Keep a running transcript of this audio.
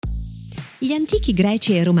Gli antichi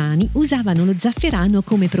greci e romani usavano lo zafferano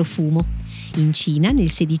come profumo. In Cina,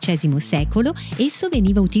 nel XVI secolo, esso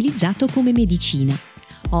veniva utilizzato come medicina.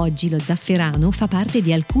 Oggi lo zafferano fa parte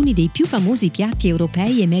di alcuni dei più famosi piatti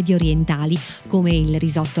europei e medio orientali, come il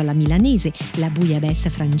risotto alla milanese, la bouillabaisse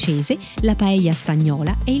francese, la paella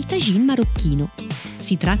spagnola e il tagine marocchino.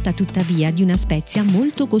 Si tratta tuttavia di una spezia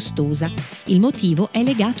molto costosa. Il motivo è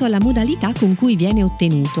legato alla modalità con cui viene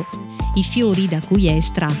ottenuto. I fiori da cui è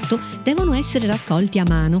estratto devono essere raccolti a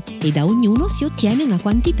mano e da ognuno si ottiene una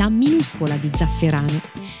quantità minuscola di zafferano.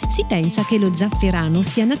 Si pensa che lo zafferano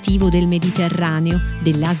sia nativo del Mediterraneo,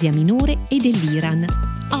 dell'Asia minore e dell'Iran.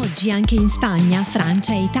 Oggi anche in Spagna,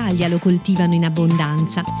 Francia e Italia lo coltivano in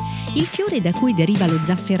abbondanza. Il fiore da cui deriva lo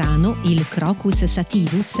zafferano, il Crocus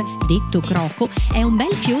sativus, detto croco, è un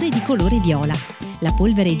bel fiore di colore viola. La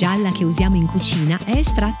polvere gialla che usiamo in cucina è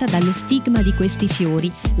estratta dallo stigma di questi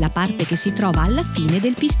fiori, la parte che si trova alla fine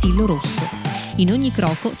del pistillo rosso. In ogni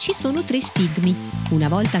croco ci sono 3 stigmi. Una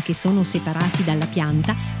volta che sono separati dalla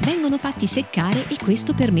pianta, vengono fatti seccare e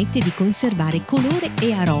questo permette di conservare colore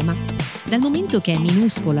e aroma. Dal momento che è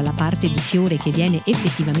minuscola la parte di fiore che viene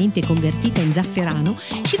effettivamente convertita in zafferano,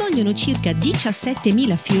 ci vogliono circa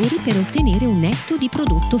 17.000 fiori per ottenere un netto di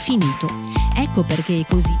prodotto finito. Ecco perché è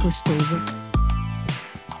così costoso.